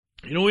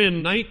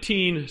In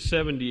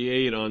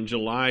 1978, on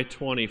July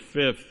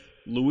 25th,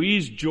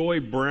 Louise Joy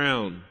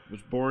Brown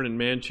was born in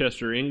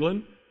Manchester,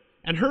 England,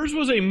 and hers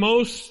was a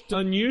most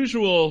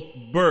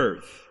unusual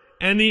birth,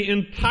 and the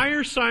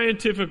entire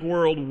scientific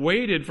world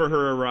waited for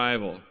her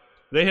arrival.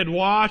 They had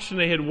watched and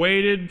they had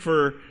waited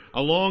for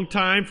a long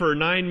time. For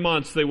 9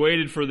 months, they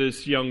waited for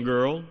this young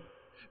girl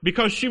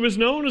because she was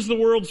known as the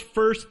world's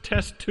first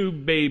test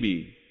tube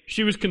baby.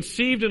 She was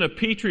conceived in a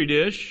petri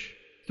dish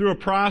through a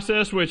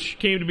process which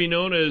came to be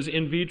known as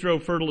in vitro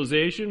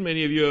fertilization.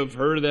 Many of you have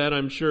heard of that,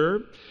 I'm sure,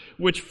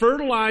 which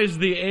fertilized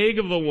the egg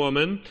of the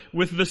woman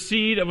with the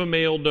seed of a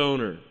male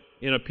donor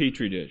in a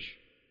petri dish.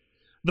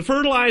 The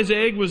fertilized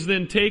egg was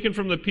then taken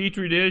from the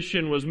petri dish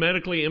and was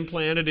medically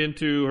implanted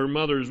into her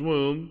mother's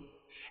womb.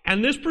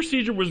 And this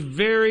procedure was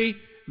very,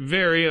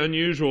 very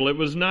unusual. It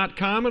was not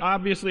common.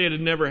 Obviously, it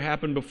had never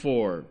happened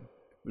before.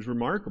 It was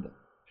remarkable.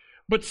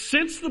 But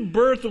since the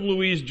birth of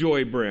Louise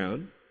Joy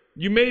Brown,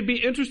 you may be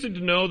interested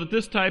to know that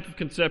this type of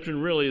conception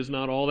really is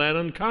not all that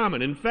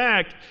uncommon. In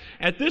fact,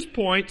 at this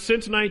point,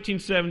 since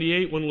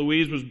 1978, when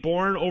Louise was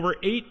born, over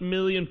 8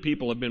 million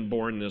people have been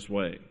born this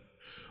way.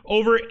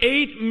 Over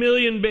 8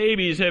 million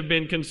babies have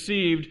been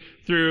conceived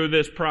through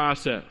this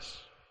process.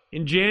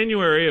 In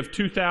January of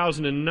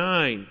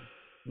 2009,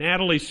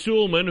 Natalie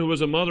Suleman, who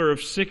was a mother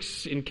of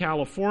 6 in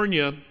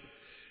California,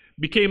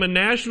 became a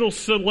national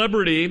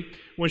celebrity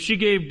when she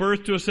gave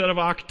birth to a set of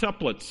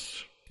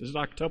octuplets. Is it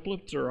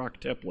octuplets or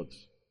octuplets?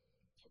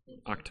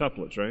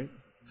 Octuplets, right?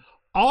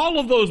 All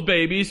of those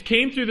babies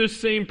came through this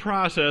same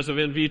process of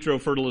in vitro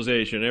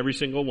fertilization, every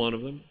single one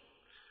of them.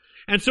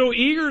 And so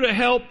eager to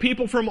help,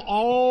 people from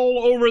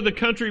all over the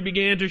country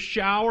began to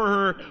shower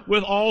her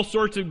with all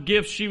sorts of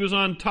gifts. She was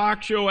on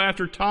talk show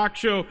after talk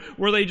show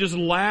where they just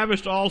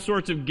lavished all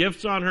sorts of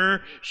gifts on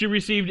her. She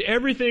received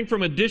everything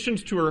from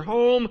additions to her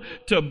home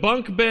to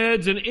bunk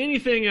beds and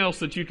anything else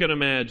that you can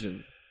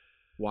imagine.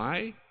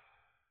 Why?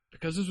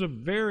 Because it was a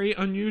very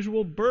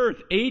unusual birth.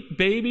 8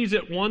 babies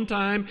at one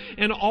time,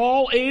 and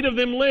all 8 of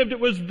them lived. It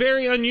was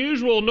very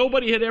unusual.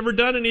 Nobody had ever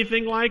done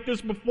anything like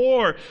this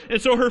before.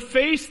 And so her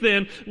face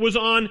then was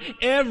on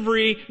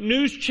every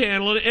news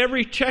channel and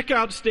every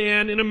checkout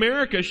stand in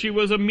America. She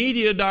was a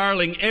media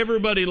darling.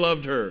 Everybody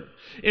loved her.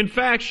 In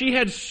fact, she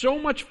had so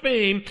much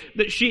fame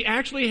that she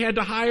actually had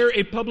to hire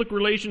a public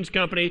relations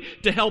company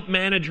to help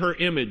manage her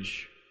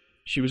image.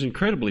 She was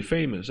incredibly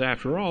famous.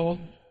 After all,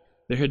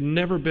 there had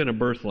never been a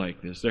birth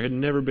like this. There had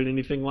never been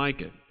anything like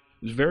it.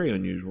 It was very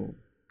unusual.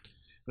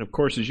 And of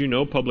course, as you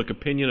know, public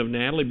opinion of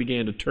Natalie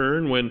began to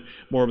turn when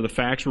more of the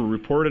facts were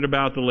reported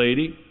about the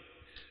lady.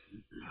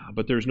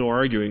 But there's no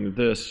arguing that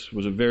this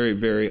was a very,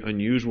 very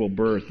unusual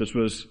birth. This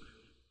was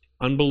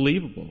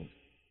unbelievable.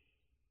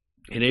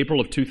 In April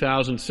of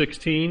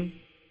 2016,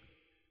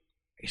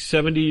 a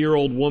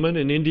 70-year-old woman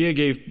in India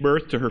gave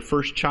birth to her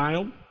first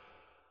child.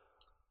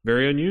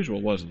 Very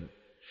unusual, wasn't it?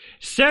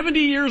 70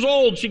 years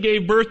old, she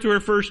gave birth to her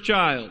first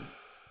child.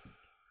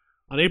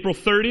 On April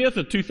 30th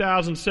of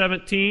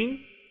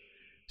 2017,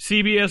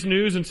 CBS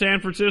News in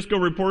San Francisco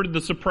reported the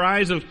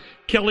surprise of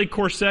Kelly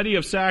Corsetti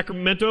of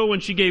Sacramento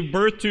when she gave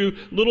birth to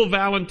little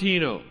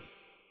Valentino.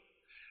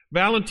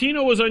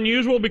 Valentino was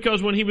unusual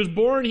because when he was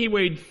born, he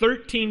weighed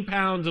 13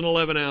 pounds and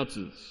 11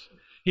 ounces.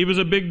 He was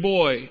a big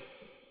boy.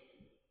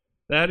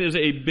 That is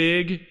a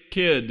big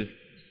kid.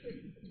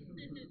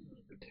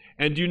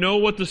 And do you know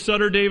what the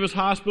Sutter Davis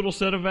Hospital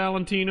said of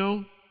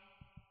Valentino?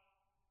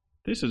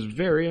 This is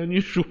very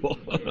unusual.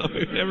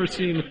 We've never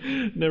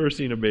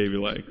seen a baby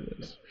like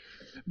this.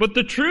 But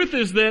the truth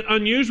is that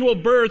unusual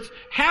births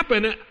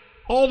happen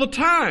all the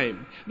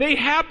time. They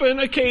happen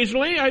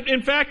occasionally.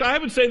 In fact, I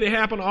would say they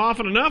happen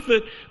often enough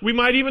that we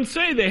might even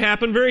say they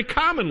happen very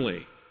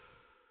commonly.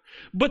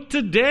 But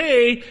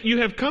today,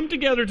 you have come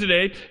together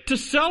today to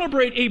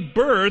celebrate a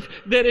birth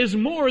that is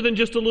more than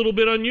just a little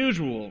bit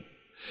unusual.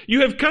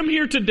 You have come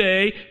here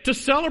today to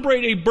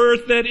celebrate a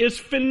birth that is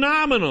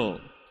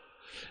phenomenal.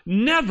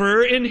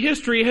 Never in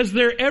history has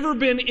there ever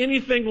been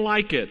anything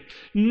like it.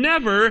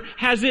 Never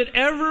has it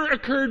ever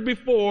occurred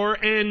before,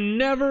 and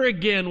never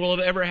again will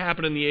it ever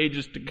happen in the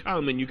ages to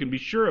come, and you can be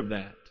sure of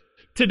that.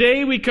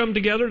 Today we come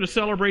together to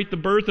celebrate the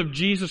birth of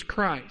Jesus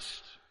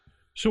Christ.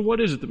 So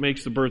what is it that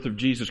makes the birth of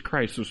Jesus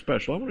Christ so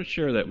special? I want to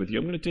share that with you.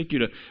 I'm going to take you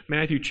to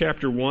Matthew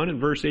chapter 1 and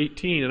verse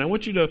 18, and I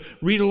want you to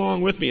read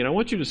along with me, and I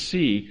want you to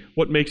see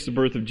what makes the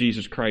birth of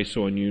Jesus Christ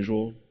so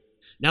unusual.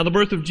 Now, the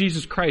birth of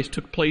Jesus Christ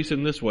took place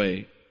in this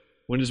way.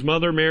 When his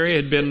mother Mary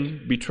had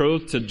been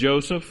betrothed to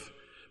Joseph,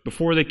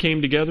 before they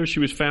came together, she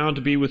was found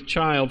to be with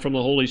child from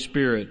the Holy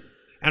Spirit.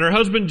 And her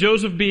husband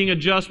Joseph, being a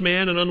just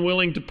man and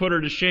unwilling to put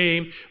her to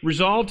shame,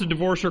 resolved to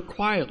divorce her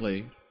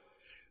quietly.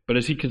 But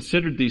as he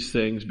considered these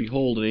things,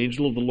 behold, an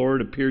angel of the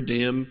Lord appeared to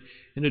him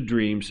in a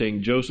dream,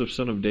 saying, Joseph,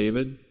 son of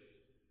David,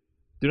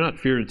 do not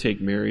fear to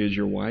take Mary as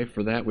your wife,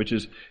 for that which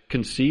is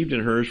conceived in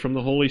her is from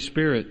the Holy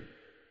Spirit.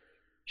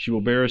 She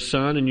will bear a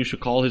son, and you shall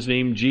call his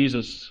name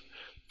Jesus,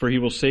 for he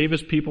will save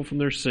his people from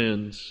their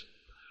sins.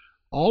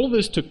 All of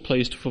this took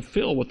place to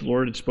fulfill what the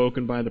Lord had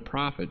spoken by the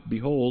prophet.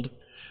 Behold,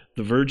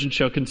 the virgin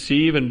shall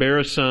conceive and bear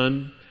a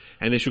son,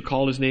 and they shall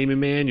call his name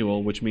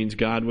Emmanuel, which means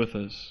God with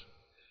us.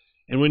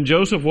 And when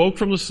Joseph woke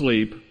from the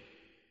sleep,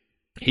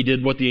 he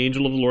did what the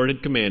angel of the Lord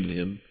had commanded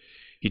him.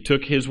 He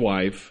took his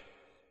wife,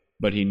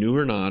 but he knew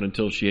her not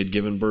until she had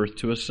given birth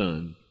to a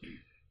son,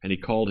 and he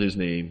called his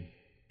name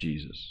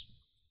Jesus.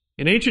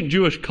 In ancient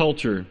Jewish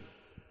culture,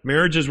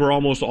 marriages were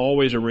almost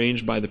always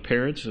arranged by the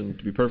parents, and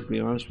to be perfectly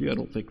honest with you, I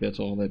don't think that's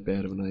all that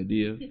bad of an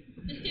idea.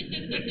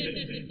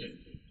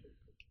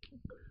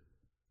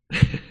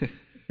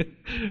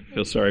 I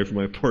feel sorry for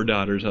my poor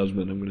daughter's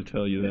husband, I'm going to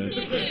tell you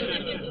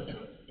that.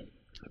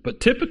 But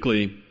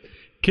typically,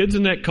 kids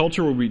in that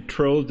culture were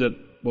betrothed at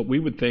what we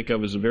would think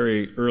of as a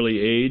very early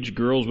age.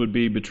 Girls would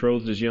be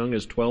betrothed as young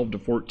as 12 to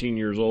 14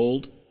 years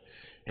old,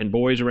 and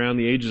boys around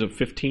the ages of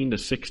 15 to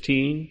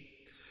 16.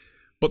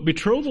 But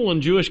betrothal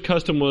in Jewish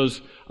custom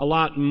was a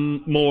lot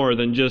more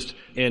than just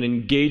an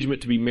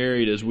engagement to be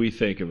married as we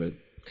think of it.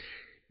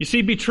 You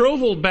see,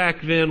 betrothal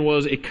back then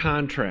was a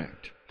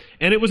contract.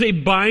 And it was a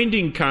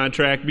binding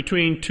contract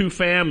between two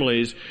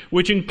families,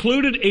 which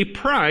included a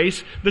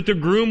price that the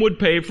groom would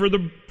pay for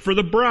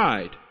the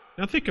bride.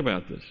 Now think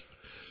about this.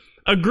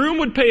 A groom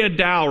would pay a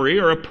dowry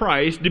or a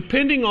price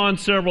depending on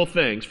several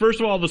things.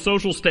 First of all, the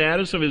social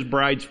status of his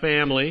bride's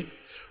family,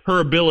 her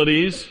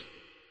abilities,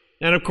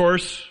 and of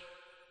course,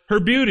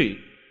 her beauty.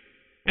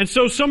 And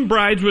so some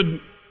brides would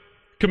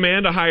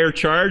command a higher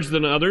charge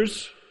than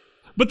others.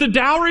 But the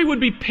dowry would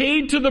be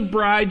paid to the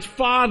bride's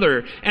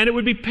father, and it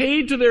would be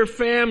paid to their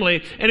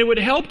family, and it would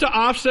help to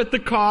offset the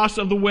cost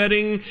of the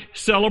wedding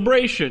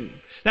celebration.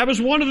 That was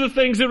one of the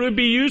things that it would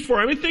be used for.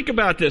 I mean, think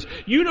about this.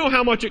 You know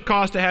how much it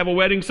costs to have a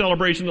wedding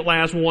celebration that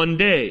lasts one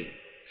day.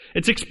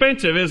 It's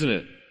expensive, isn't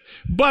it?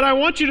 But I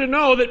want you to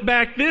know that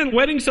back then,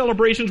 wedding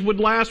celebrations would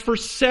last for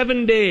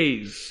 7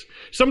 days.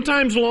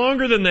 Sometimes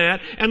longer than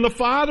that, and the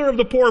father of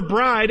the poor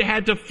bride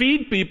had to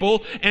feed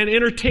people and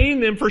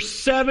entertain them for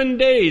 7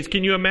 days.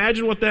 Can you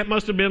imagine what that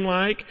must have been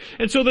like?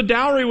 And so the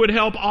dowry would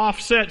help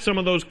offset some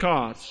of those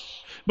costs.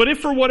 But if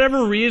for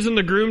whatever reason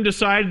the groom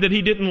decided that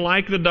he didn't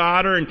like the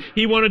daughter and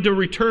he wanted to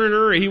return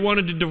her or he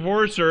wanted to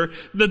divorce her,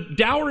 the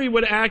dowry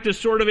would act as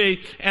sort of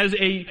as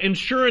a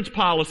insurance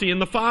policy,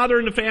 and the father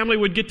and the family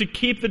would get to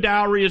keep the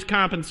dowry as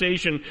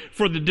compensation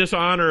for the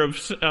dishonor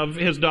of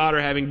his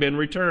daughter having been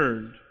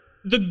returned.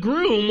 The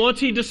groom, once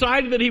he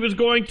decided that he was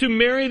going to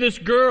marry this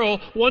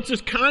girl, once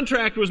this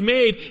contract was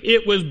made,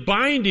 it was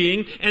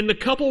binding, and the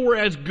couple were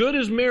as good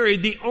as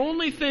married. The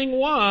only thing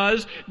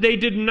was, they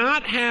did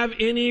not have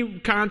any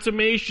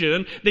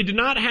consummation. They did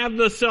not have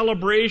the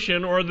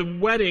celebration or the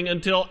wedding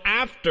until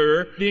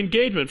after the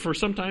engagement, for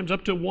sometimes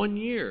up to 1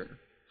 year.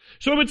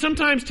 So it would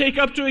sometimes take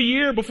up to a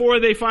year before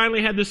they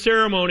finally had the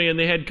ceremony and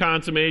they had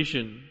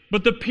consummation.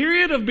 But the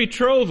period of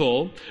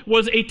betrothal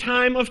was a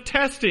time of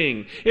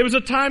testing. It was a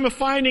time of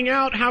finding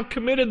out how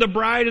committed the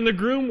bride and the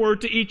groom were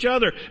to each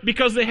other,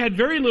 because they had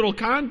very little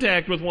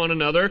contact with one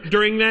another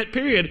during that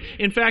period.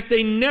 In fact,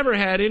 they never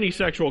had any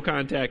sexual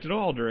contact at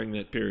all during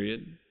that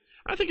period.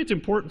 I think it's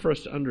important for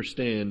us to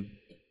understand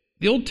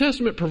the Old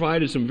Testament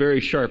provided some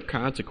very sharp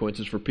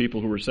consequences for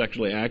people who were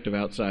sexually active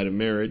outside of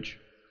marriage.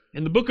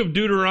 In the book of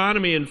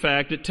Deuteronomy, in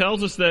fact, it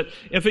tells us that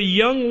if a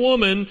young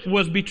woman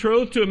was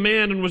betrothed to a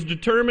man and was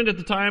determined at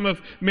the time of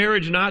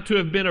marriage not to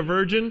have been a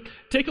virgin,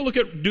 take a look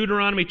at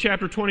Deuteronomy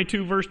chapter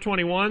 22, verse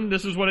 21.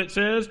 This is what it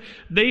says.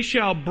 They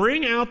shall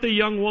bring out the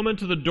young woman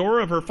to the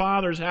door of her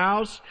father's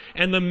house,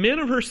 and the men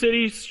of her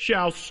city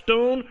shall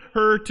stone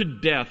her to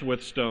death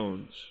with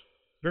stones.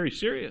 Very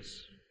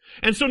serious.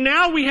 And so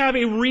now we have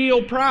a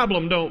real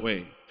problem, don't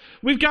we?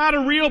 We've got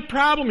a real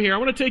problem here. I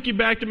want to take you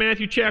back to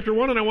Matthew chapter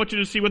 1, and I want you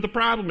to see what the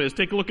problem is.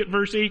 Take a look at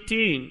verse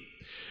 18.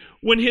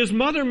 When his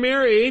mother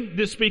Mary,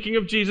 this speaking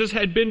of Jesus,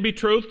 had been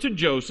betrothed to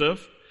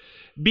Joseph,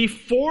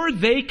 before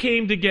they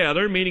came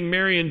together, meaning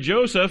Mary and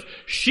Joseph,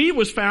 she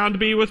was found to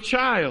be with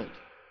child.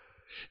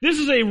 This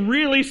is a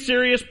really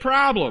serious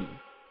problem.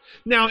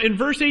 Now, in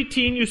verse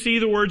 18, you see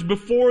the words,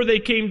 before they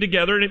came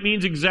together, and it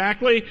means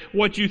exactly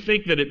what you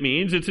think that it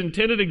means. It's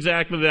intended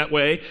exactly that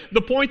way.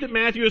 The point that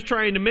Matthew is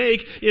trying to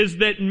make is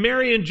that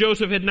Mary and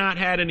Joseph had not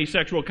had any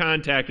sexual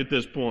contact at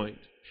this point.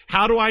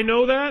 How do I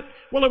know that?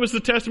 Well, it was the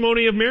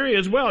testimony of Mary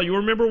as well. You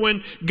remember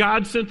when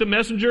God sent the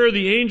messenger,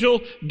 the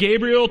angel,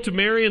 Gabriel, to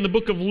Mary in the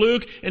book of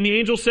Luke, and the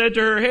angel said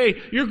to her,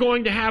 hey, you're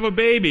going to have a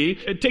baby.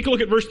 Take a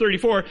look at verse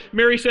 34.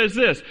 Mary says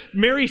this,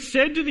 Mary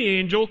said to the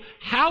angel,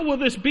 how will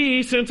this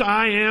be since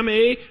I am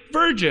a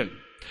virgin?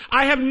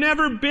 I have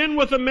never been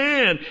with a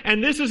man.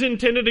 And this is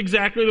intended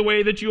exactly the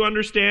way that you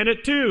understand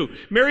it too.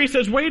 Mary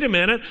says, wait a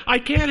minute, I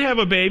can't have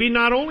a baby.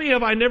 Not only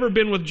have I never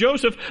been with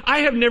Joseph, I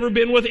have never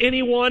been with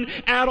anyone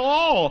at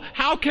all.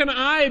 How can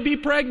I be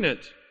pregnant?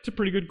 It's a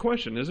pretty good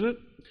question, isn't it?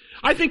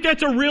 I think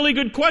that's a really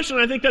good question.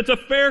 I think that's a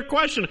fair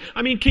question.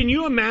 I mean, can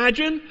you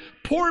imagine?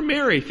 Poor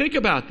Mary, think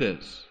about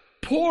this.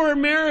 Poor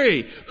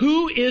Mary,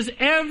 who is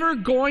ever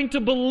going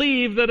to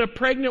believe that a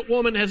pregnant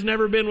woman has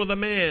never been with a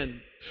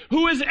man?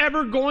 Who is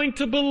ever going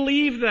to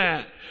believe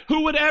that?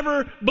 Who would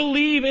ever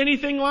believe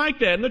anything like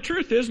that? And the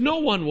truth is, no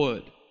one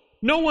would.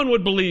 No one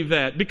would believe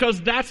that,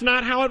 because that's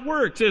not how it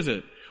works, is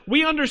it?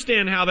 We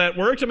understand how that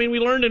works. I mean, we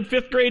learned in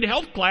 5th grade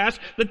health class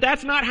that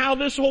that's not how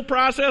this whole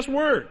process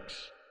works.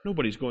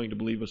 Nobody's going to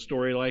believe a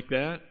story like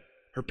that.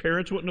 Her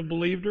parents wouldn't have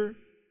believed her.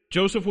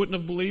 Joseph wouldn't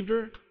have believed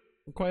her.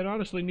 And quite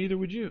honestly, neither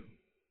would you.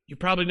 You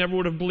probably never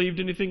would have believed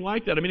anything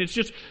like that. I mean, it's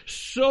just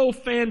so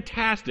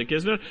fantastic,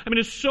 isn't it? I mean,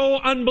 it's so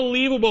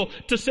unbelievable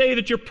to say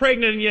that you're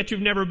pregnant and yet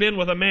you've never been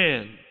with a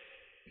man.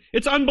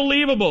 It's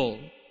unbelievable.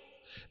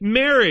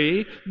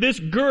 Mary, this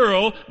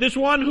girl, this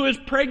one who is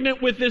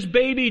pregnant with this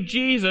baby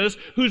Jesus,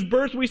 whose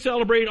birth we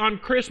celebrate on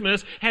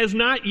Christmas, has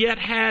not yet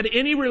had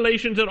any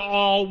relations at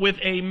all with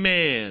a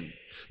man.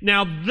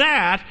 Now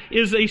that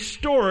is a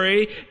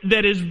story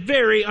that is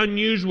very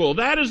unusual.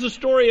 That is the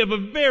story of a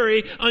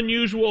very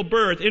unusual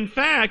birth. In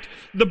fact,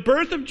 the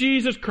birth of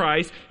Jesus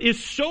Christ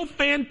is so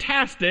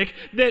fantastic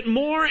that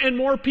more and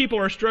more people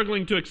are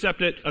struggling to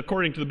accept it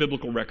according to the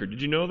biblical record.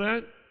 Did you know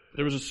that?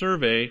 There was a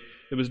survey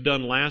that was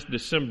done last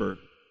December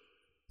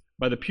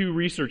by the Pew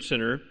Research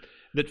Center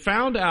that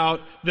found out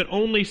that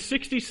only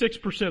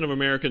 66% of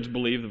Americans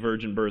believe the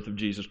virgin birth of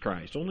Jesus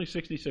Christ. Only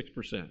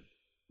 66%.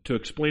 To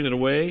explain it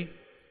away,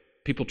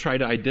 people try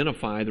to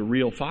identify the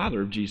real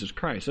father of Jesus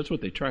Christ. That's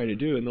what they try to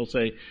do. And they'll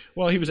say,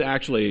 well, he was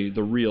actually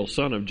the real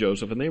son of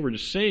Joseph. And they were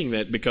just saying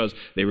that because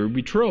they were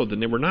betrothed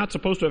and they were not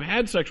supposed to have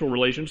had sexual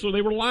relations, so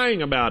they were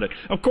lying about it.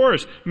 Of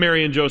course,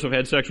 Mary and Joseph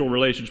had sexual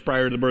relations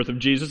prior to the birth of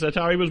Jesus. That's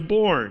how he was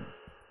born.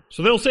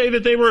 So they'll say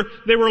that they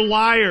were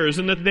liars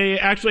and that they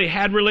actually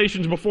had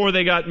relations before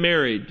they got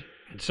married.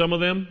 And some of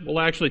them will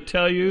actually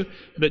tell you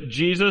that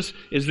Jesus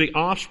is the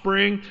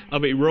offspring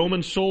of a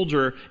Roman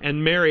soldier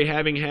and Mary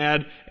having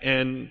had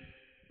an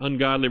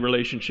ungodly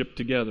relationship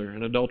together,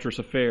 an adulterous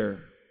affair.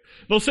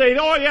 They'll say,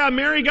 oh yeah,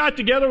 Mary got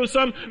together with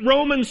some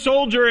Roman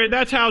soldier and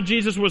that's how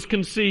Jesus was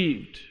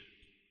conceived.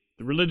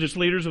 The religious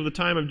leaders of the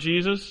time of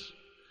Jesus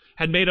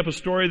had made up a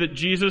story that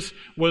Jesus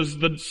was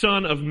the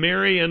son of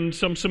Mary and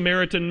some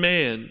Samaritan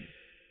man.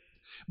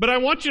 But I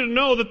want you to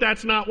know that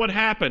that's not what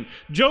happened.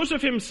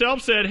 Joseph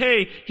himself said,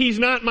 hey, he's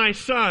not my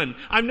son.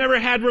 I've never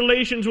had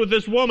relations with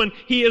this woman.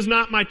 He is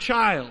not my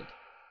child.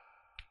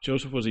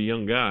 Joseph was a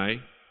young guy,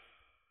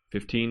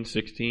 15,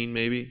 16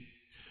 maybe,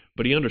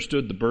 but he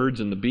understood the birds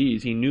and the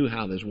bees. He knew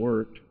how this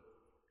worked.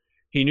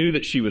 He knew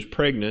that she was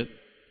pregnant,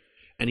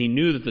 and he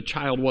knew that the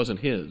child wasn't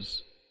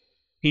his.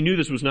 He knew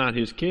this was not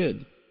his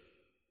kid.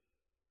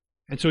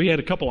 And so he had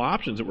a couple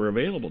options that were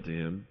available to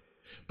him,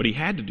 but he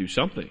had to do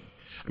something.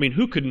 I mean,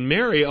 who could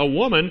marry a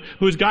woman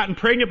who's gotten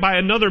pregnant by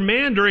another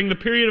man during the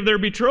period of their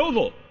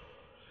betrothal?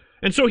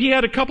 And so he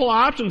had a couple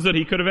options that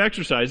he could have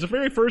exercised. The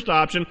very first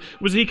option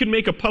was he could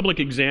make a public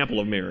example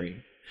of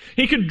Mary.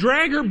 He could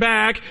drag her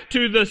back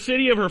to the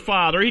city of her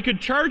father. He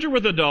could charge her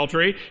with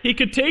adultery. He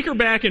could take her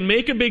back and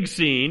make a big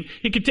scene.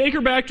 He could take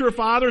her back to her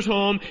father's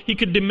home. He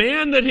could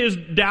demand that his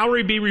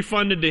dowry be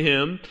refunded to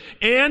him.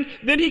 And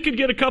then he could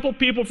get a couple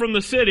people from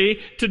the city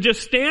to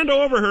just stand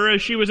over her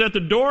as she was at the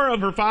door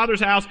of her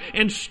father's house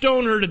and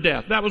stone her to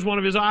death. That was one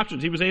of his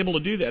options. He was able to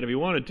do that if he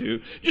wanted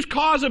to. Just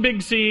cause a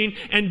big scene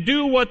and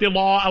do what the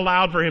law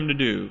allowed for him to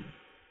do.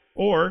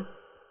 Or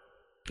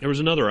there was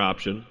another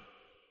option.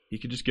 He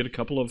could just get a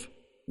couple of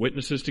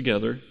witnesses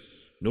together,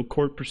 no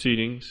court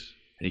proceedings,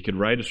 and he could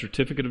write a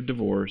certificate of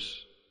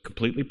divorce,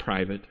 completely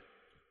private.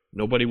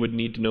 Nobody would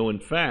need to know. In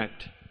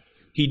fact,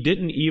 he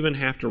didn't even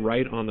have to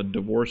write on the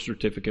divorce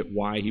certificate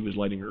why he was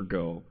letting her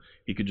go.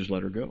 He could just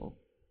let her go.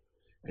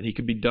 And he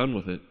could be done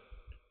with it.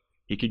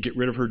 He could get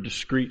rid of her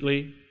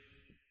discreetly,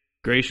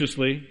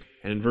 graciously,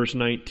 and in verse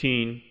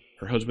 19,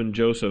 her husband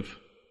Joseph,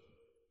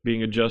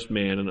 being a just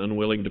man and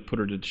unwilling to put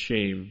her to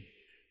shame,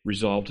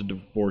 resolved to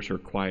divorce her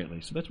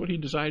quietly. So that's what he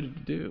decided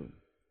to do.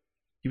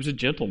 He was a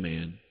gentle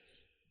man.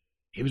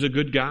 He was a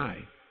good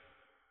guy.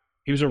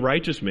 He was a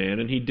righteous man,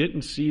 and he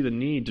didn't see the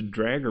need to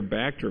drag her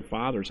back to her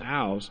father's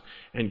house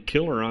and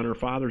kill her on her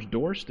father's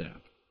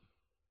doorstep.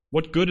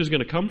 What good is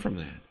going to come from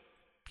that?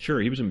 Sure,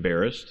 he was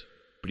embarrassed,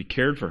 but he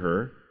cared for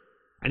her,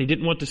 and he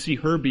didn't want to see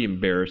her be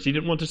embarrassed. He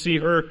didn't want to see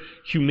her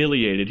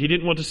humiliated. He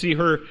didn't want to see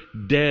her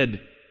dead.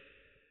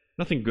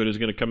 Nothing good is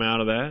going to come out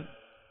of that.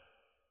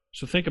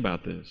 So think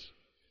about this.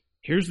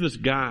 Here's this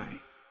guy,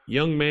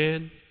 young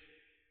man,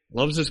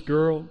 loves this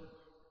girl,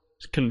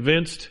 is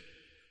convinced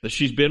that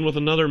she's been with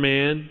another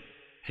man, and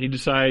he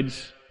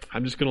decides,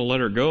 I'm just going to let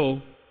her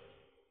go.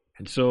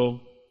 And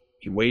so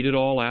he weighed it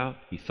all out.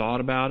 He thought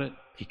about it.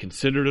 He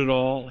considered it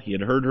all. He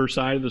had heard her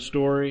side of the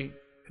story.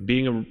 And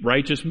being a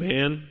righteous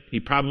man, he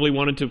probably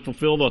wanted to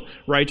fulfill the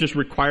righteous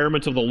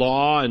requirements of the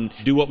law and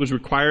do what was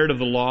required of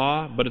the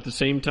law. But at the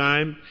same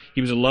time,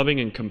 he was a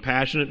loving and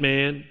compassionate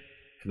man.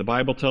 And the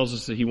Bible tells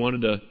us that he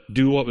wanted to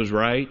do what was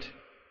right.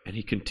 And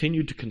he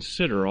continued to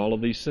consider all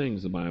of these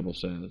things, the Bible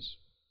says.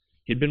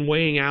 He'd been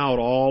weighing out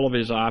all of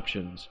his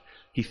options.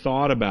 He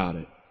thought about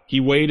it. He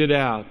weighed it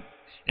out.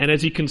 And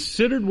as he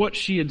considered what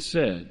she had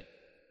said,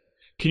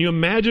 can you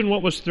imagine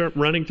what was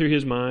running through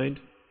his mind?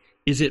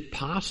 Is it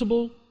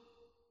possible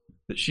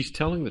that she's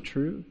telling the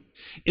truth?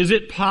 Is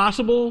it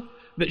possible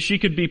that she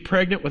could be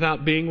pregnant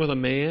without being with a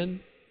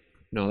man?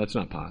 No, that's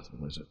not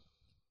possible, is it?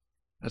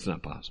 That's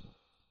not possible.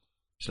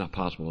 It's not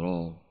possible at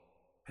all.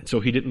 And so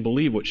he didn't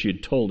believe what she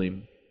had told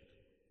him.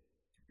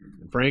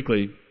 And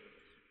frankly,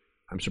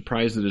 I'm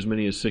surprised that as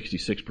many as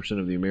 66%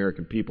 of the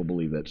American people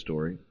believe that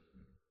story.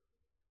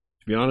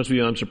 To be honest with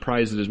you, I'm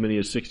surprised that as many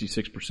as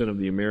 66% of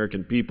the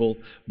American people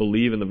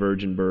believe in the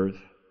virgin birth.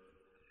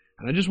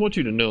 And I just want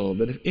you to know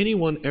that if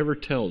anyone ever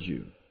tells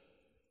you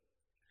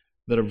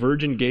that a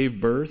virgin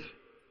gave birth,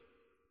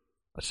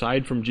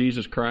 aside from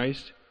Jesus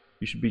Christ,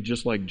 you should be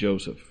just like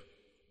Joseph.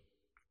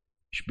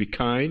 You should be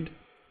kind,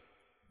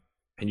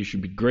 and you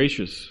should be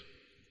gracious,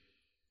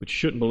 but you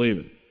shouldn't believe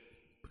it,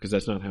 because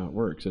that's not how it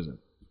works, is it?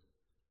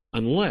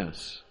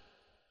 Unless,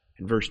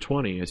 in verse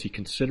 20, as he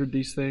considered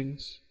these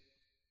things,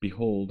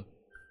 behold,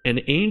 an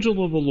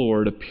angel of the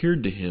Lord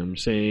appeared to him,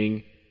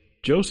 saying,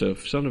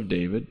 Joseph, son of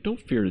David, don't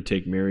fear to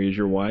take Mary as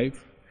your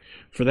wife,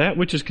 for that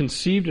which is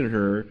conceived in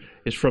her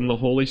is from the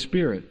Holy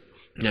Spirit.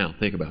 Now,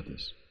 think about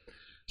this.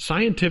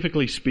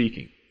 Scientifically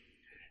speaking,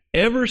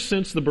 ever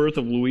since the birth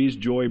of Louise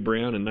Joy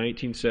Brown in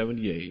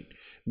 1978,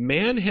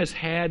 man has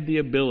had the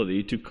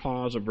ability to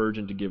cause a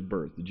virgin to give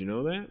birth. Did you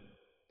know that?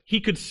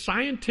 He could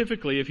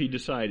scientifically, if he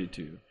decided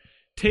to,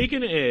 take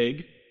an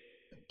egg,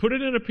 put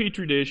it in a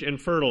petri dish, and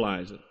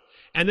fertilize it.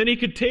 And then he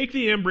could take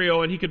the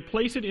embryo and he could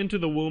place it into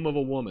the womb of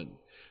a woman.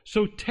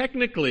 So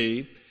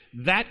technically,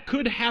 that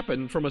could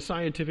happen from a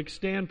scientific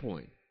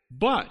standpoint.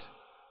 But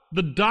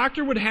the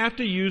doctor would have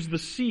to use the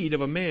seed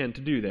of a man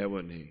to do that,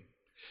 wouldn't he?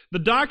 The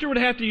doctor would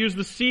have to use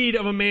the seed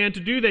of a man to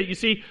do that. You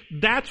see,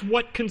 that's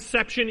what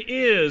conception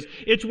is.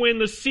 It's when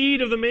the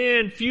seed of the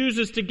man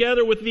fuses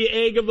together with the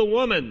egg of the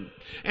woman.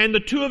 And the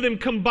two of them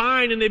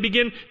combine and they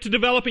begin to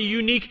develop a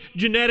unique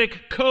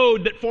genetic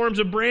code that forms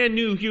a brand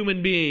new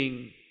human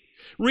being.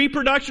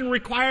 Reproduction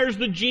requires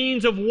the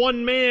genes of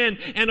one man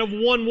and of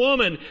one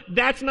woman.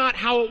 That's not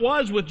how it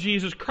was with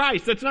Jesus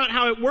Christ. That's not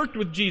how it worked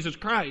with Jesus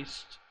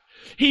Christ.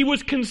 He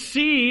was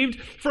conceived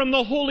from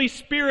the Holy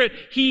Spirit.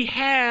 He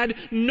had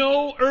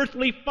no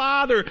earthly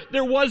father.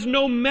 There was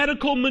no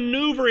medical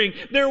maneuvering.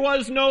 There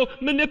was no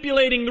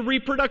manipulating the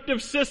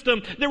reproductive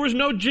system. There was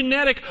no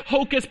genetic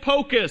hocus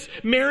pocus.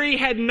 Mary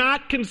had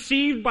not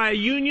conceived by a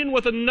union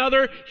with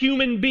another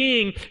human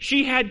being.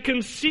 She had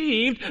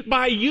conceived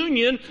by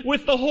union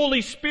with the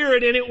Holy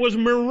Spirit, and it was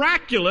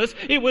miraculous.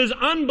 It was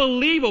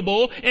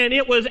unbelievable, and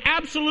it was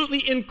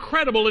absolutely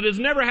incredible. It has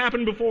never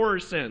happened before or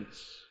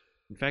since.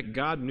 In fact,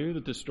 God knew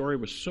that this story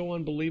was so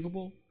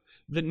unbelievable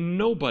that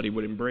nobody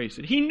would embrace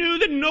it. He knew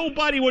that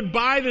nobody would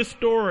buy this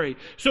story.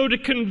 So to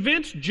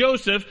convince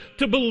Joseph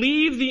to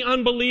believe the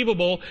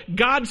unbelievable,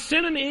 God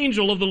sent an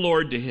angel of the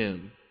Lord to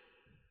him.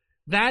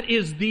 That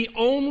is the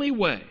only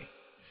way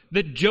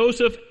that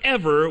Joseph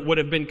ever would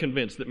have been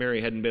convinced that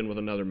Mary hadn't been with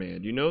another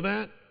man. Do you know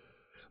that?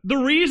 The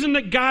reason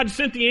that God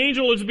sent the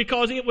angel is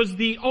because it was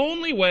the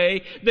only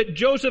way that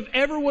Joseph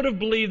ever would have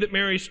believed that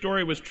Mary's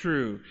story was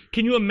true.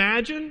 Can you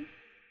imagine?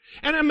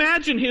 And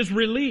imagine his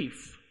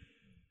relief.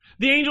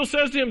 The angel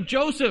says to him,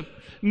 Joseph,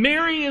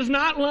 Mary is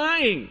not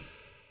lying.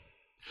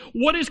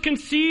 What is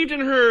conceived in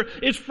her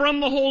is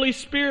from the Holy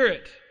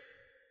Spirit.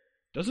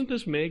 Doesn't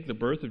this make the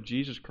birth of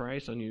Jesus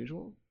Christ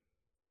unusual?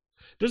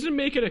 Doesn't it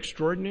make it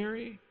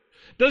extraordinary?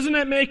 Doesn't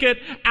that make it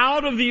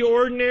out of the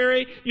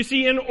ordinary? You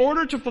see, in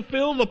order to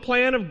fulfill the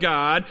plan of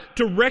God,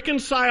 to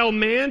reconcile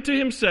man to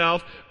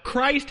himself,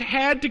 Christ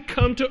had to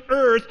come to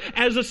earth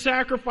as a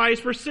sacrifice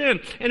for sin.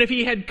 And if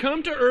he had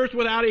come to earth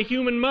without a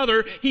human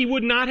mother, he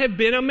would not have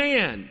been a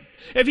man.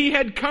 If he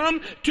had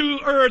come to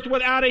earth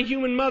without a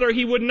human mother,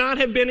 he would not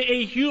have been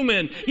a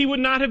human. He would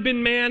not have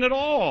been man at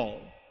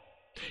all.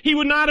 He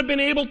would not have been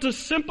able to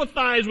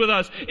sympathize with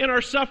us in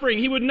our suffering.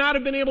 He would not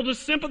have been able to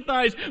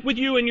sympathize with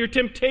you in your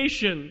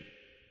temptation.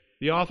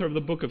 The author of the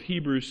book of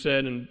Hebrews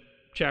said in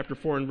chapter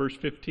 4 and verse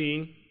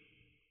 15,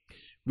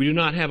 we do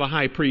not have a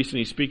high priest, and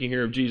he's speaking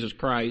here of Jesus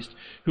Christ,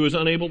 who is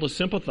unable to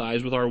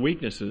sympathize with our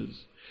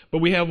weaknesses. But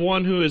we have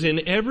one who is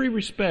in every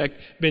respect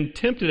been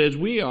tempted as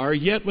we are,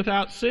 yet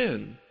without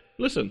sin.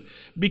 Listen,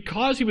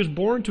 because he was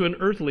born to an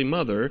earthly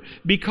mother,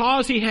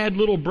 because he had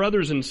little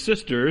brothers and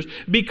sisters,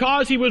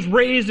 because he was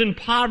raised in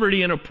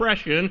poverty and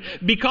oppression,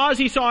 because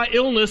he saw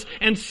illness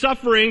and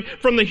suffering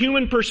from the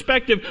human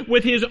perspective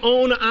with his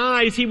own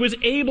eyes, he was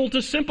able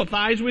to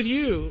sympathize with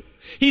you.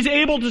 He's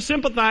able to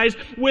sympathize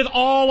with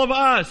all of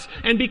us.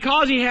 And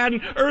because he had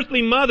an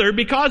earthly mother,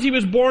 because he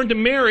was born to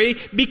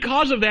Mary,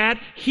 because of that,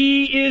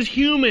 he is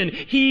human.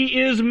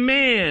 He is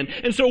man.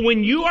 And so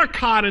when you are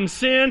caught in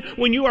sin,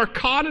 when you are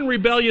caught in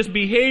rebellious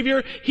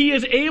behavior, he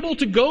is able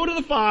to go to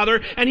the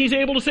Father and he's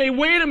able to say,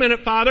 wait a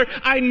minute, Father,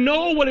 I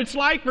know what it's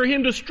like for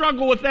him to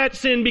struggle with that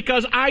sin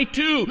because I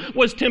too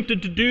was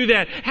tempted to do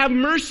that. Have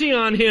mercy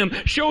on him.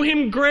 Show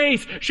him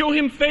grace. Show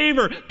him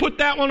favor. Put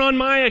that one on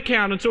my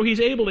account. And so he's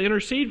able to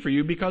intercede for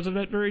you because of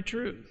that very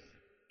truth.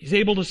 He's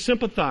able to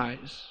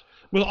sympathize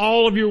with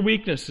all of your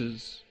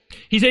weaknesses.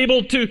 He's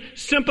able to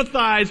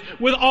sympathize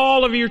with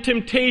all of your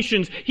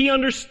temptations. He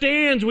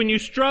understands when you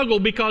struggle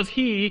because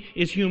he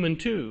is human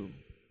too.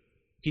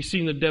 He's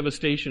seen the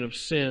devastation of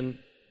sin, and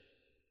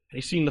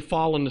he's seen the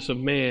fallenness of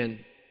man,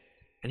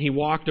 and he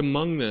walked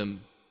among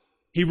them.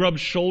 He rubbed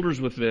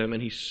shoulders with them,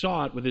 and he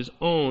saw it with his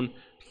own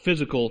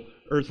physical,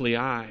 earthly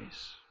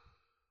eyes.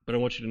 But I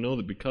want you to know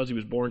that because he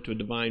was born to a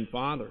divine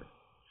Father,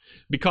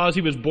 because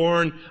he was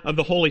born of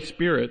the Holy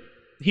Spirit,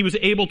 he was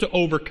able to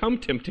overcome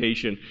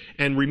temptation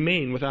and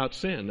remain without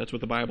sin. That's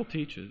what the Bible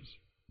teaches.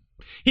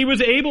 He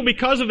was able,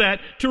 because of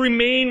that, to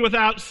remain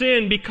without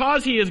sin.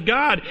 Because he is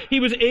God, he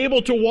was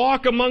able to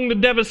walk among the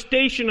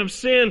devastation of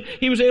sin.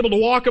 He was able to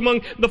walk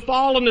among the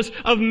fallenness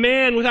of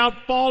man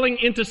without falling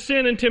into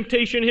sin and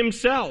temptation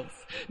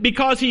himself.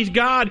 Because he's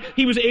God,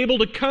 he was able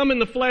to come in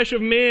the flesh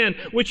of man,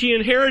 which he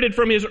inherited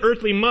from his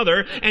earthly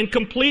mother, and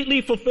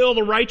completely fulfill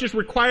the righteous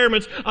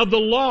requirements of the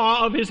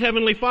law of his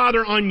heavenly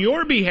Father on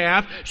your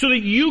behalf, so that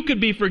you could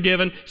be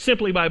forgiven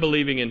simply by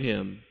believing in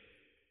him.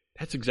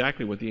 That's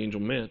exactly what the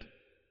angel meant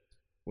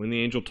when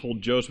the angel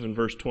told Joseph in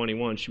verse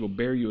 21, "She will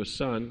bear you a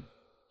son,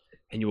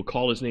 and you will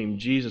call his name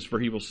Jesus, for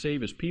he will save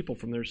his people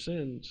from their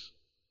sins."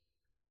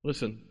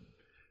 Listen,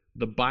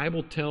 the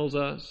Bible tells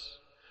us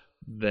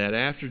that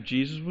after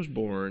Jesus was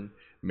born,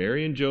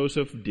 Mary and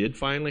Joseph did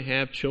finally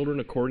have children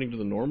according to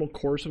the normal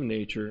course of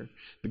nature.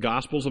 The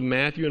Gospels of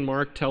Matthew and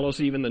Mark tell us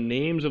even the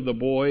names of the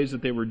boys,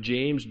 that they were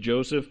James,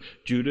 Joseph,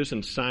 Judas,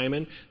 and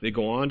Simon. They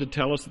go on to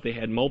tell us that they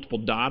had multiple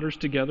daughters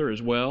together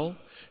as well.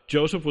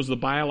 Joseph was the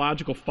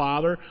biological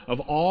father of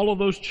all of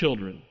those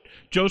children.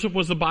 Joseph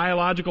was the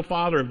biological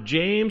father of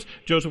James.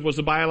 Joseph was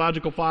the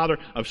biological father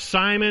of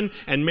Simon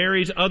and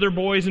Mary's other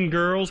boys and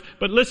girls.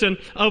 But listen,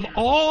 of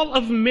all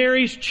of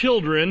Mary's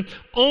children,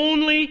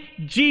 only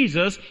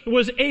Jesus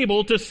was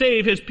able to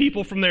save his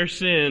people from their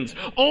sins.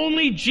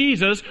 Only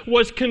Jesus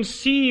was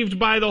conceived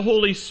by the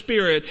Holy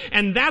Spirit.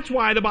 And that's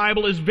why the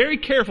Bible is very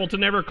careful to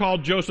never call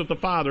Joseph the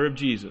father of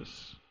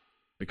Jesus,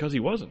 because he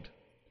wasn't.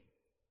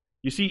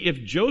 You see,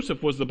 if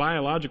Joseph was the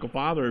biological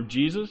father of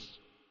Jesus,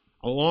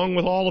 along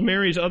with all of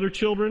Mary's other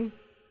children,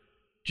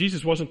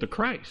 Jesus wasn't the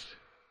Christ.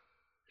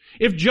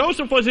 If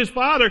Joseph was his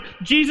father,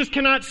 Jesus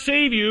cannot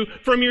save you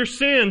from your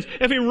sins.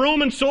 If a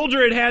Roman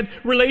soldier had had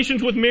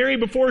relations with Mary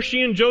before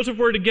she and Joseph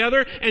were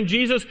together, and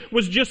Jesus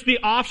was just the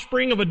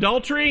offspring of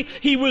adultery,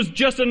 he was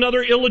just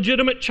another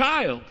illegitimate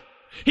child.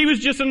 He was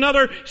just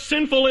another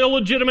sinful,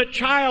 illegitimate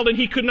child, and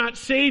he could not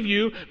save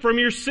you from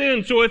your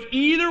sins. So if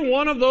either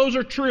one of those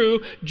are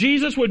true,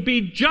 Jesus would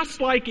be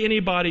just like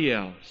anybody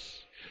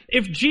else.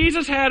 If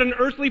Jesus had an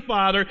earthly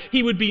father,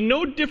 he would be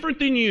no different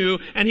than you,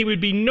 and he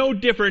would be no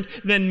different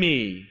than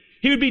me.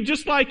 He would be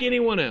just like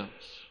anyone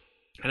else.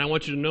 And I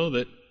want you to know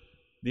that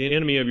the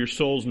enemy of your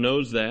souls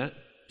knows that.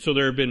 So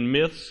there have been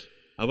myths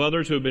of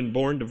others who have been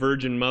born to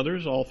virgin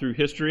mothers all through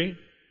history.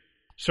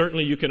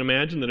 Certainly you can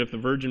imagine that if the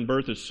virgin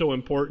birth is so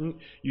important,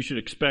 you should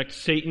expect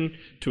Satan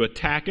to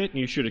attack it, and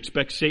you should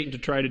expect Satan to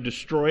try to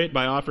destroy it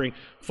by offering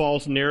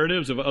false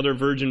narratives of other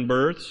virgin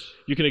births.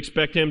 You can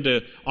expect him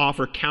to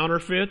offer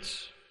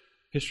counterfeits.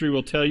 History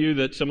will tell you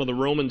that some of the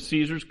Roman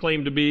Caesars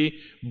claimed to be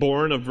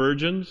born of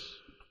virgins.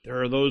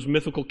 There are those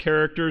mythical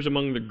characters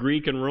among the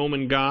Greek and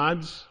Roman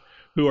gods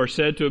who are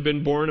said to have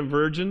been born of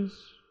virgins.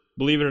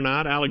 Believe it or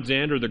not,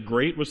 Alexander the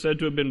Great was said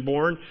to have been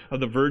born of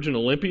the virgin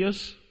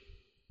Olympias.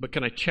 But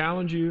can I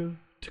challenge you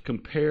to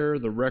compare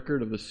the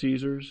record of the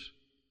Caesars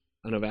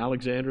and of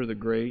Alexander the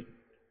Great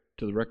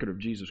to the record of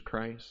Jesus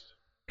Christ?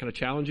 Can I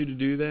challenge you to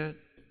do that?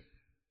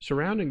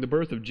 Surrounding the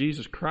birth of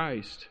Jesus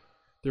Christ,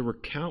 there were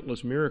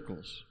countless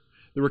miracles.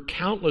 There were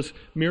countless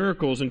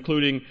miracles,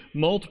 including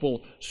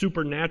multiple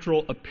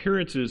supernatural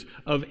appearances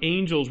of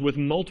angels with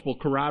multiple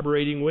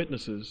corroborating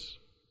witnesses.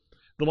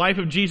 The life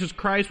of Jesus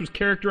Christ was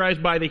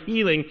characterized by the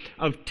healing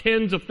of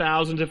tens of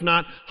thousands, if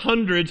not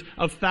hundreds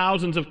of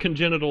thousands of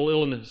congenital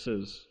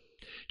illnesses.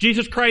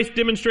 Jesus Christ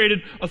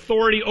demonstrated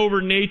authority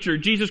over nature.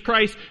 Jesus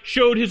Christ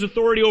showed his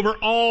authority over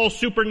all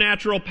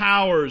supernatural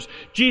powers.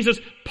 Jesus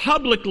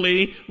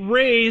publicly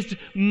raised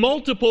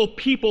multiple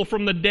people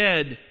from the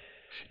dead.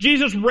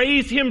 Jesus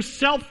raised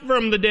himself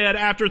from the dead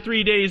after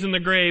 3 days in the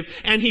grave,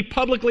 and he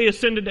publicly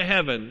ascended to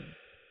heaven.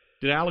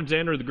 Did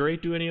Alexander the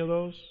Great do any of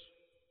those?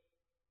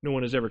 No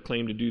one has ever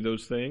claimed to do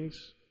those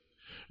things.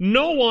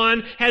 No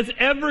one has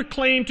ever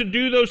claimed to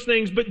do those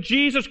things, but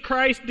Jesus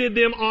Christ did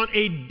them on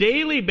a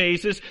daily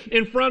basis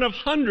in front of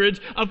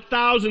hundreds of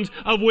thousands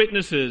of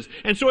witnesses.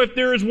 And so if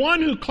there is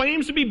one who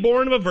claims to be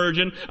born of a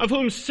virgin, of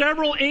whom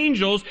several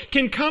angels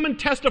can come and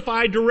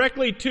testify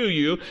directly to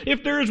you,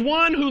 if there is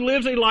one who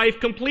lives a life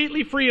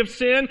completely free of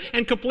sin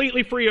and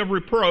completely free of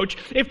reproach,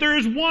 if there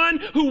is one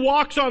who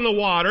walks on the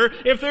water,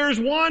 if there is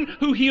one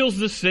who heals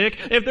the sick,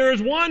 if there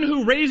is one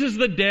who raises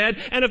the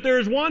dead, and if there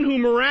is one who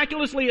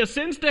miraculously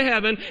ascends to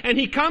heaven, and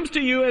he comes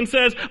to you and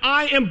says,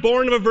 "I am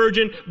born of a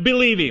virgin,"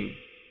 believe him.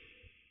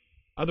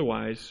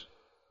 Otherwise,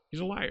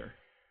 he's a liar.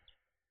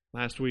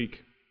 Last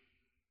week,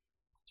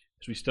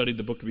 as we studied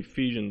the book of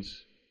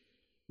Ephesians,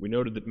 we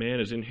noted that man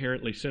is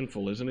inherently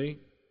sinful, isn't he?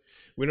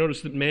 We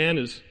noticed that man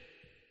is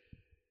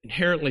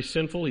inherently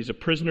sinful. He's a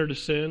prisoner to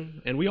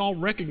sin, and we all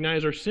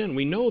recognize our sin.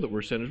 We know that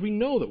we're sinners. We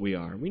know that we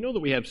are. We know that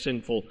we have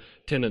sinful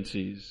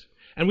tendencies.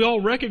 And we all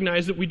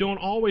recognize that we don't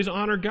always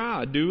honor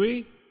God, do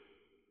we?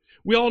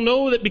 We all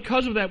know that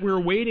because of that we're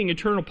awaiting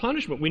eternal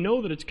punishment. We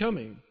know that it's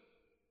coming.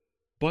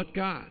 But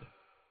God,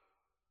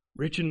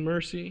 rich in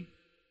mercy,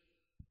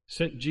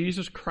 sent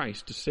Jesus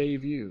Christ to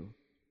save you.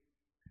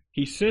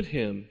 He sent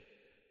him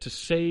to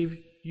save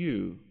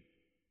you.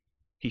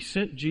 He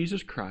sent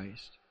Jesus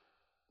Christ,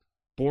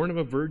 born of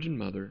a virgin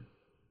mother,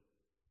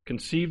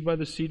 conceived by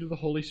the seed of the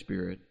Holy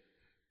Spirit,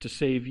 to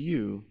save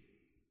you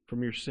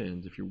from your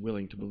sins if you're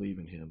willing to believe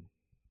in him.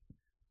 I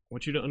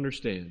want you to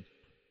understand,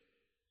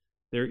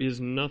 there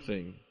is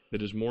nothing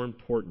that is more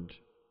important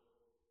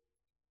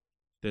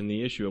than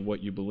the issue of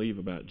what you believe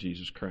about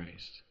Jesus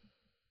Christ.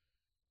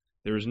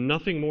 There is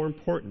nothing more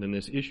important than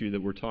this issue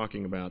that we're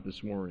talking about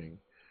this morning.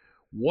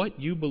 What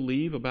you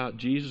believe about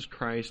Jesus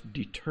Christ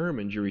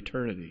determines your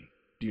eternity.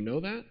 Do you know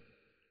that?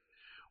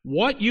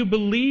 What you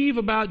believe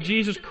about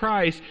Jesus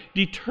Christ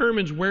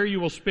determines where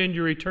you will spend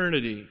your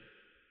eternity.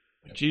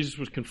 Jesus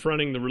was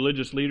confronting the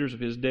religious leaders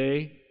of his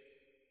day.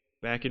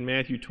 Back in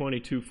Matthew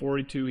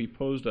 22:42, he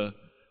posed a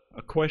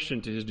question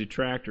to his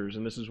detractors,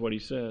 and this is what he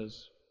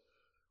says.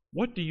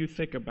 What do you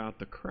think about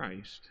the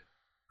Christ?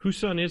 Whose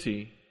son is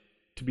he?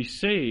 To be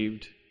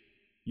saved,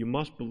 you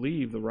must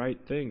believe the right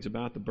things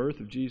about the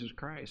birth of Jesus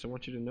Christ. I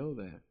want you to know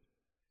that.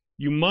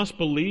 You must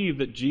believe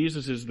that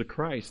Jesus is the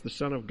Christ, the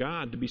Son of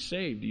God, to be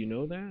saved. Do you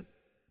know that?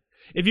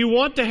 If you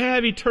want to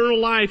have eternal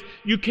life,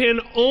 you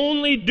can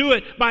only do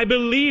it by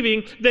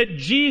believing that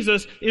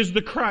Jesus is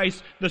the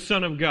Christ, the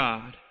Son of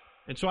God.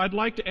 And so I'd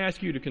like to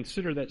ask you to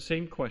consider that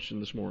same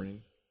question this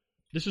morning.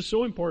 This is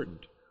so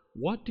important.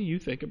 What do you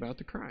think about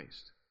the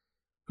Christ?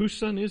 Whose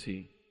son is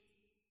he?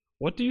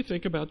 What do you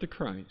think about the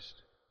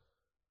Christ?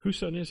 Whose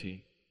son is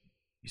he?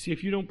 You see,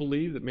 if you don't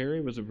believe that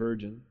Mary was a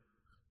virgin,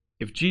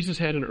 if Jesus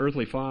had an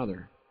earthly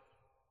father,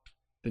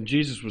 then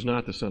Jesus was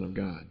not the Son of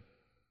God.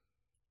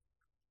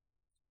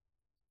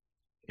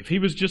 If he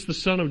was just the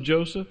son of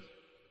Joseph,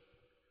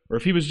 or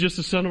if he was just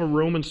the son of a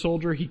Roman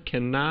soldier, he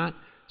cannot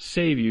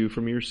save you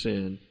from your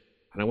sin.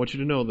 And I want you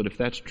to know that if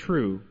that's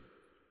true,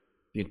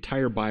 the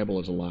entire Bible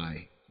is a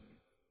lie.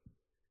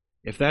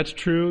 If that's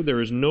true, there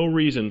is no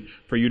reason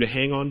for you to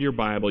hang on to your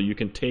Bible. You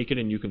can take it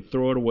and you can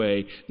throw it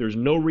away. There's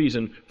no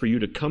reason for you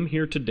to come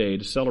here today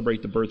to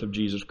celebrate the birth of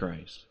Jesus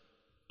Christ.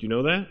 Do you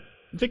know that?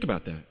 Think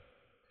about that.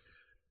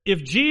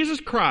 If Jesus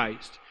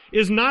Christ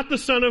is not the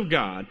Son of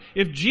God,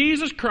 if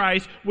Jesus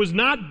Christ was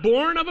not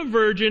born of a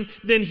virgin,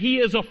 then he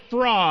is a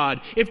fraud.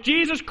 If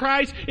Jesus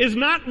Christ is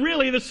not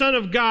really the Son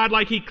of God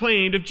like he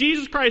claimed, if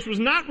Jesus Christ was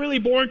not really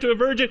born to a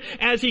virgin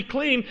as he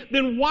claimed,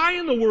 then why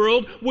in the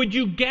world would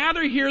you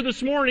gather here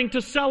this morning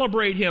to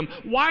celebrate him?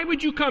 Why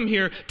would you come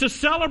here to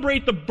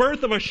celebrate the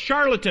birth of a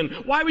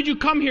charlatan? Why would you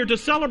come here to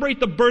celebrate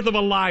the birth of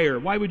a liar?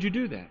 Why would you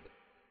do that?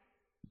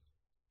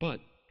 But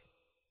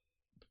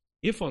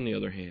if, on the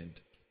other hand,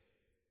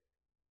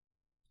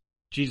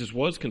 Jesus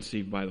was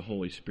conceived by the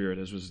Holy Spirit,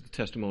 as was the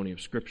testimony of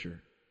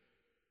Scripture.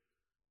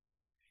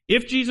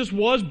 If Jesus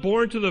was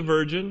born to the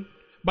Virgin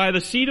by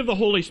the seed of the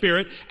Holy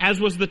Spirit, as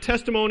was the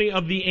testimony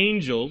of the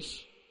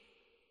angels,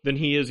 then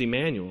he is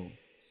Emmanuel,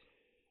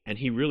 and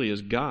he really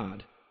is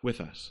God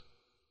with us.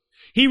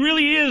 He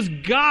really is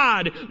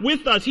God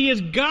with us. He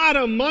is God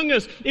among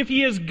us. If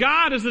he is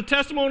God, as the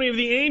testimony of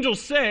the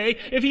angels say,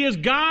 if he is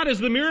God, as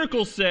the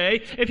miracles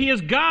say, if he is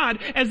God,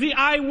 as the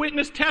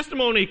eyewitness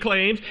testimony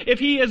claims, if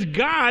he is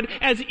God,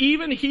 as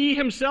even he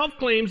himself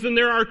claims, then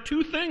there are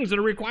two things that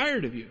are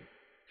required of you.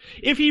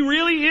 If he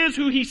really is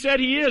who he said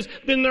he is,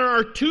 then there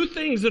are two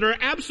things that are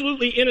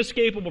absolutely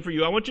inescapable for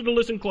you. I want you to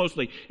listen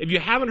closely. If you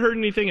haven't heard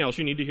anything else,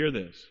 you need to hear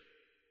this.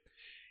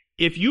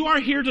 If you are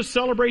here to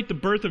celebrate the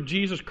birth of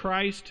Jesus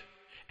Christ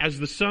as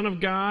the Son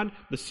of God,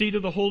 the seed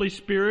of the Holy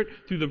Spirit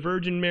through the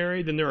Virgin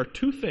Mary, then there are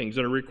two things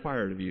that are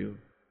required of you.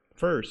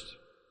 First,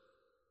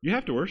 you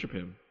have to worship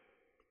him.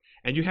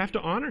 And you have to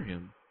honor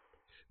him.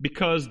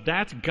 Because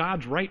that's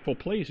God's rightful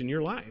place in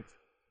your life.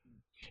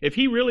 If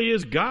he really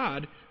is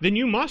God, then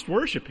you must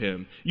worship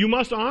him. You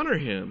must honor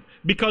him.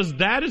 Because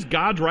that is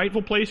God's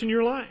rightful place in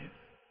your life.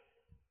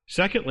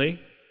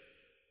 Secondly,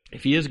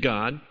 if he is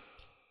God,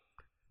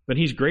 then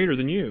he's greater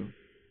than you.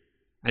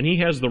 And he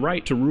has the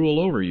right to rule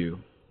over you.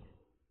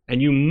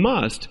 And you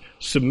must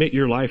submit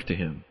your life to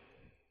him.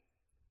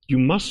 You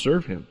must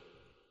serve him.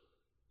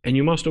 And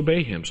you must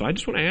obey him. So I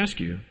just want to ask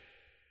you,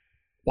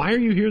 why are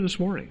you here this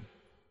morning?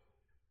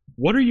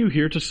 What are you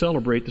here to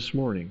celebrate this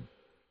morning?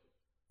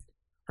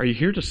 Are you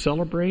here to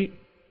celebrate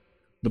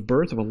the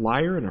birth of a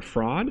liar and a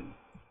fraud?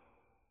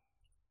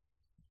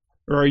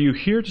 Or are you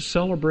here to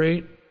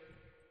celebrate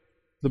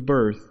the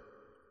birth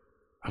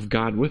of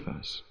God with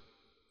us?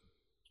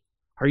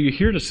 Are you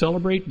here to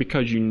celebrate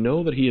because you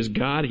know that he is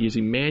God, he is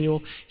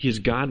Emmanuel, he is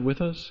God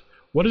with us?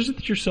 What is it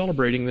that you're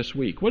celebrating this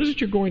week? What is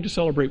it you're going to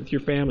celebrate with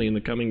your family in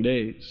the coming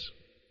days?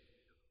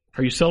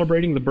 Are you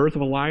celebrating the birth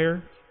of a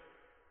liar?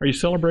 Are you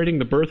celebrating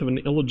the birth of an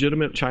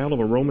illegitimate child of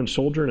a Roman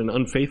soldier and an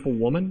unfaithful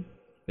woman?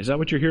 Is that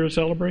what you're here to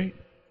celebrate?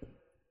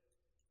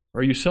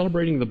 Or are you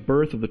celebrating the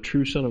birth of the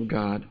true Son of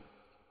God,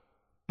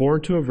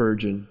 born to a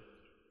virgin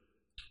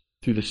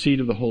through the seed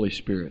of the Holy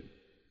Spirit?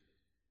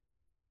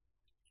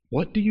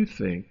 What do you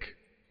think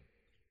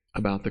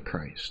about the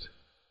Christ?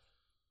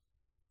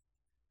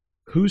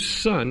 Whose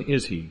son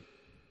is he?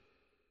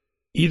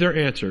 Either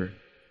answer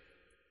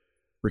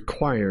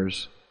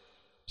requires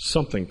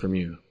something from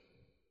you.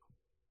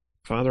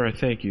 Father, I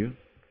thank you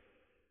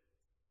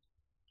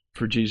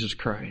for Jesus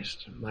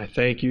Christ. I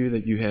thank you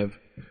that you have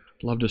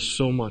loved us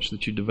so much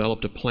that you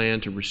developed a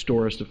plan to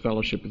restore us to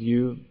fellowship with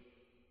you.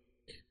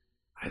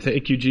 I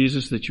thank you,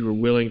 Jesus, that you were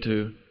willing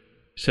to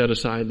set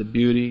aside the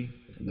beauty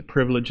and the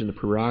privilege and the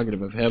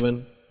prerogative of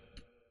heaven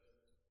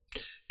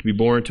to be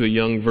born to a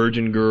young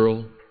virgin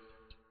girl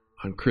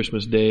on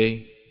Christmas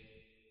Day.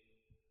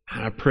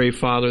 And I pray,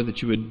 Father,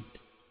 that you would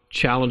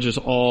challenge us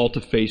all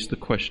to face the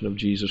question of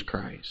Jesus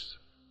Christ.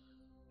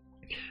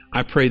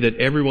 I pray that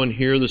everyone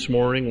here this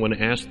morning, when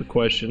asked the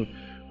question,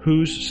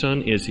 whose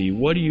son is he?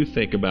 What do you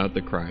think about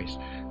the Christ?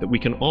 That we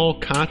can all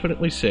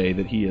confidently say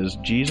that he is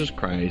Jesus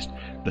Christ,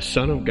 the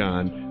Son of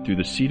God, through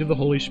the seed of the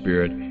Holy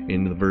Spirit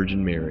in the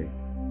Virgin Mary.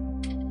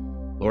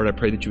 Lord, I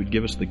pray that you would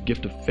give us the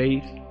gift of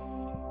faith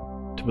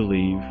to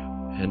believe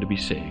and to be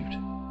saved.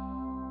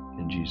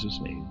 In Jesus'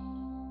 name.